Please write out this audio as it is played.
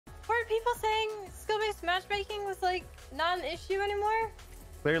people saying skill-based matchmaking was like not an issue anymore?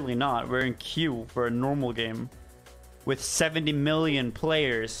 Clearly not. We're in queue for a normal game with 70 million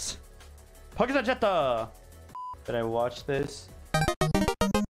players. Did I watch this?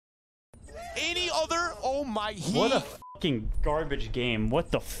 Any other? Oh my. What a fucking garbage game.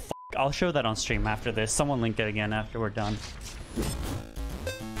 What the fuck? I'll show that on stream after this. Someone link it again after we're done.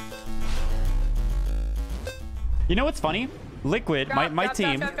 You know what's funny? Liquid, my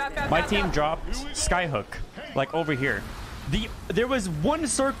team dropped Skyhook, like over here. There was one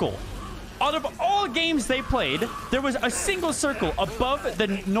circle. Out of all games they played, there was a single circle above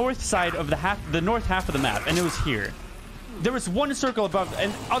the north side of the north half of the map, and it was here. There was one circle above,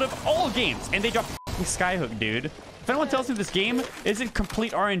 and out of all games, and they dropped Skyhook, dude. If anyone tells me this game isn't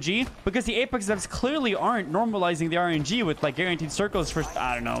complete RNG, because the Apex devs clearly aren't normalizing the RNG with like guaranteed circles for,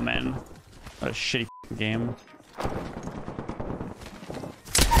 I don't know, man. What a shitty game.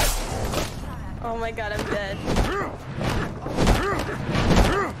 Oh my god, I'm dead.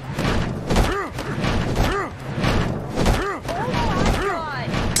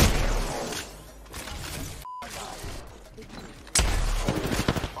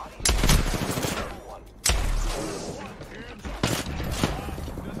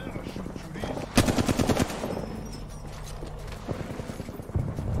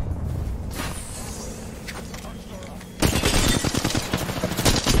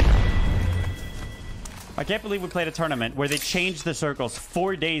 I can't believe we played a tournament where they changed the circles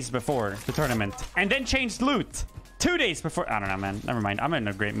 4 days before the tournament and then changed loot 2 days before. I don't know, man. Never mind. I'm in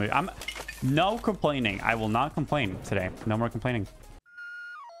a great mood. I'm no complaining. I will not complain today. No more complaining.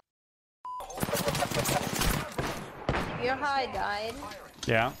 You know how I died?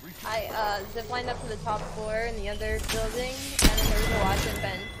 Yeah. I ziplined up to the top floor in the other building, and then there was a watch and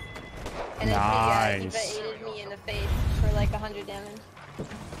vent. And then he aided me in the face for like 100 damage.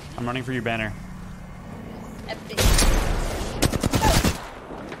 I'm running for your banner. Epic.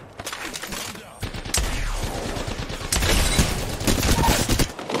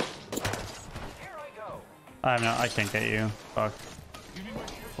 I can't get you. Fuck.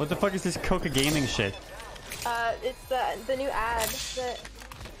 What the fuck is this Coca Gaming shit? It's the new ad that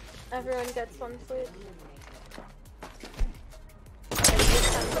everyone gets one for.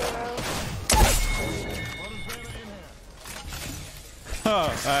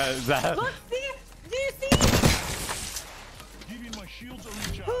 Oh, is that? Look, see? Do you see?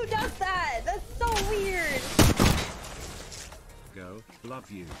 Who does that? That's so weird. Go, love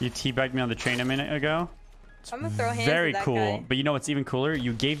you. You teabagged me on the train a minute ago. I'm gonna throw hands Very at that cool. guy. But you know what's even cooler?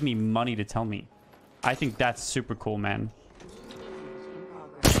 You gave me money to tell me. I think that's super cool, man.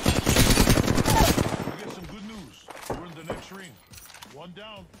 We get some good news. We're in the next ring. One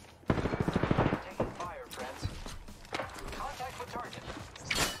down. Taking fire, friends. Contact with target.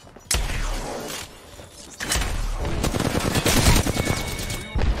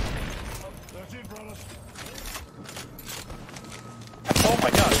 That's it, brothers. Oh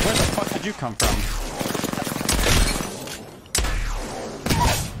my god, where the fuck did you come from?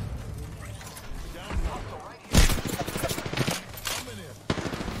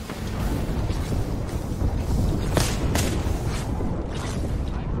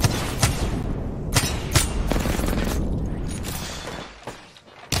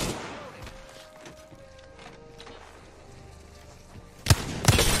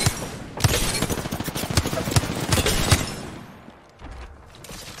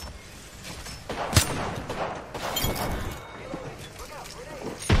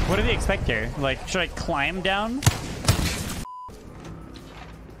 What do they expect here? Like, should I climb down?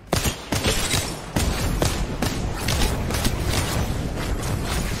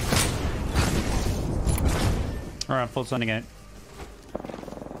 Or I'm full sending it.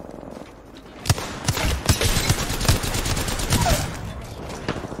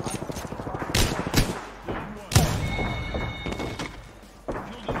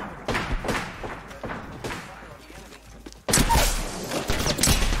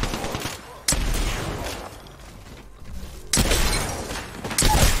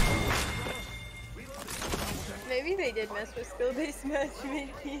 Maybe they did mess with skill-based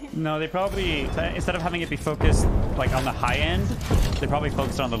matchmaking. No, they probably, instead of having it be focused like on the high end, they probably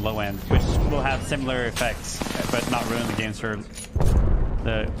focused on the low end, which will have similar effects, but not ruin the games for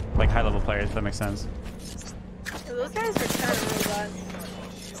the like high level players, if that makes sense. So those guys are kind of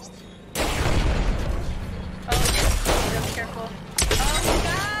robots. Oh, be careful. Oh my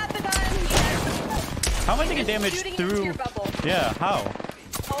god, the gun! Yes. How am I taking damage through? Yeah, how?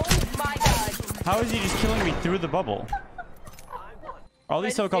 Oh my god. How is he just killing me through the bubble? All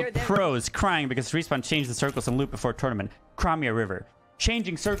these so-called pros crying because Respawn changed the circles and loot before tournament. Cry me a river.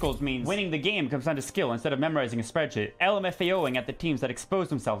 Changing circles means winning the game comes down to skill instead of memorizing a spreadsheet. LMFAOing at the teams that expose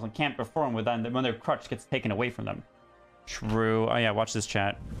themselves and can't perform when their crutch gets taken away from them. True. Oh yeah, watch this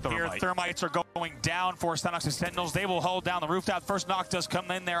chat. Here, thermites are going down for Stenox's Sentinels. They will hold down the rooftop. First knock does come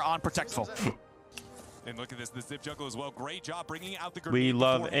in there on Protectful. And look at this, the Zip Jungle as well. Great job bringing out the We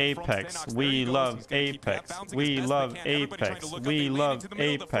love Apex. We love Apex. We love Apex. We love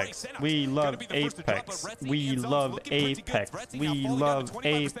Apex. We love Apex. We love Apex. We love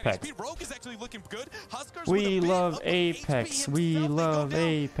Apex. We love Apex. We love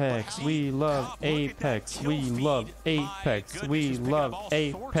Apex. We love Apex. We love Apex. We love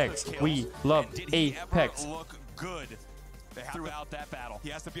Apex. We love Apex. Look good. Throughout that battle, he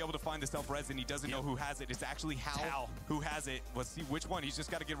has to be able to find the self-res, and he doesn't know who has it. It's actually Hal who has it. Let's see which one. He's just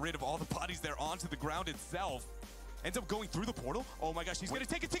got to get rid of all the bodies there onto the ground itself. Ends up going through the portal. Oh my gosh, he's gonna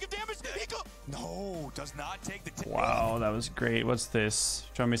take a tick of damage. No, does not take the tick. Wow, that was great. What's this?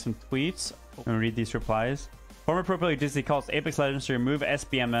 Show me some tweets. I'm gonna read these replies. Former pro player Disney calls Apex Legends to remove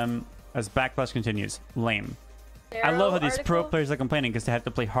SBMM as backlash continues. Lame. I love how these pro players are complaining because they have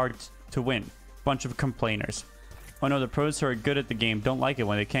to play hard to win. Bunch of complainers. Oh no, the pros who are good at the game don't like it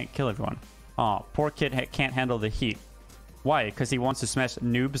when they can't kill everyone. Aw, poor kid can't handle the heat. Why? Because he wants to smash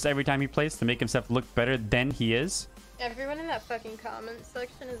noobs every time he plays to make himself look better than he is? Everyone in that fucking comment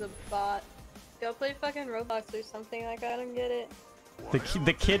section is a bot. Go play fucking Roblox or something, like I don't get it.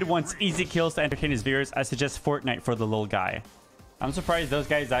 The kid wants easy kills to entertain his viewers. I suggest Fortnite for the little guy. I'm surprised those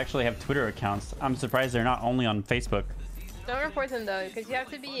guys actually have Twitter accounts. I'm surprised they're not only on Facebook. Don't report them though, because you have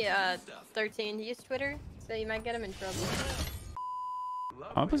to be 13 to use Twitter. So you might get him in trouble.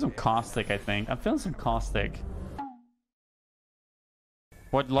 I'm gonna put some caustic, I think. I'm feeling some caustic.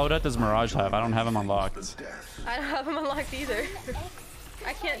 What loadout does Mirage have? I don't have him unlocked. I don't have him unlocked either.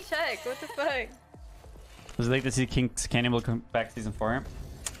 I can't check. What the fuck? Does it like to see King's Cannibal come back season 4?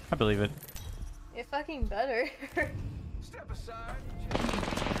 I believe it. It fucking better. Step aside.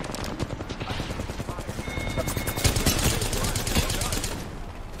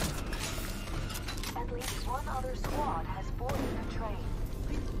 At least one other squad has boarded the train.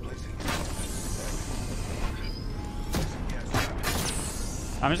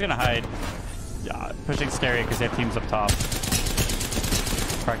 I'm just gonna hide. Yeah, pushing scary because they have teams up top.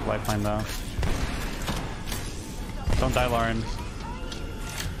 Crack lifeline though. Don't die, Lauren.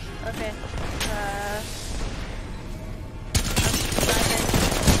 Okay.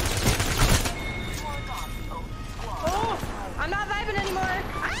 Oh! I'm not vibing anymore!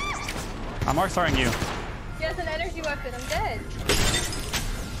 Ah! I'm R-starring you. He has an energy weapon. I'm dead.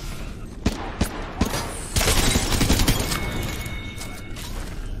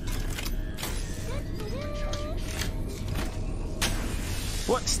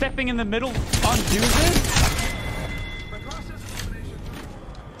 What? Stepping in the middle undoes it?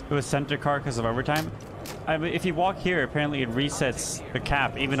 It was center car because of overtime. If you walk here, apparently it resets the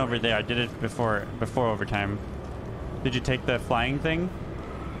cap even over there. I did it before overtime. Did you take the flying thing?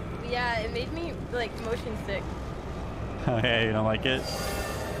 Yeah, it made me like motion sick. Oh yeah, you don't like it?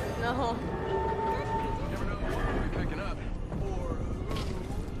 No.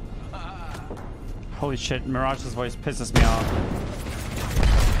 Holy shit, Mirage's voice pisses me off.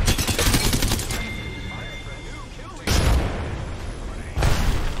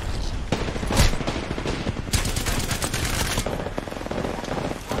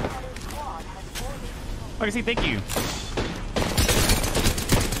 Okay, see, thank you.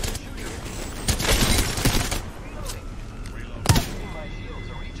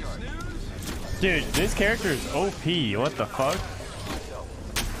 Dude, this character is OP. What the fuck?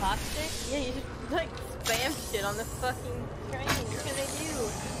 Toxic? Yeah, you just like spam shit on the fucking train. What can they do?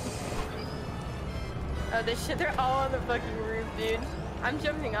 Oh, this shit, they're all on the fucking roof, dude. I'm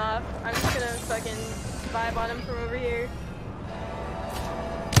jumping off. I'm just gonna fucking vibe on them from over here.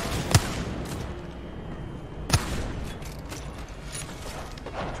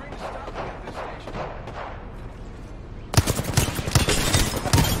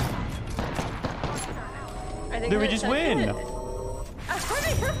 Did we just win? You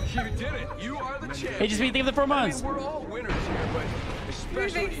did it. You are the champion. Hey, just been thinking the 4 months. I mean, we're all winners here, but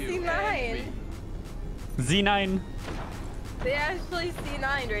especially you. C9. Z9. They actually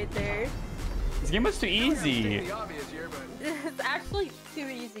C9 right there. This game was too easy. The obvious here, but It's actually too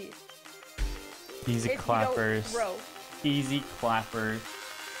easy. Easy If you clappers. don't row. Easy clappers.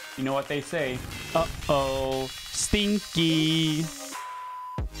 You know what they say? Uh-oh. Stinky.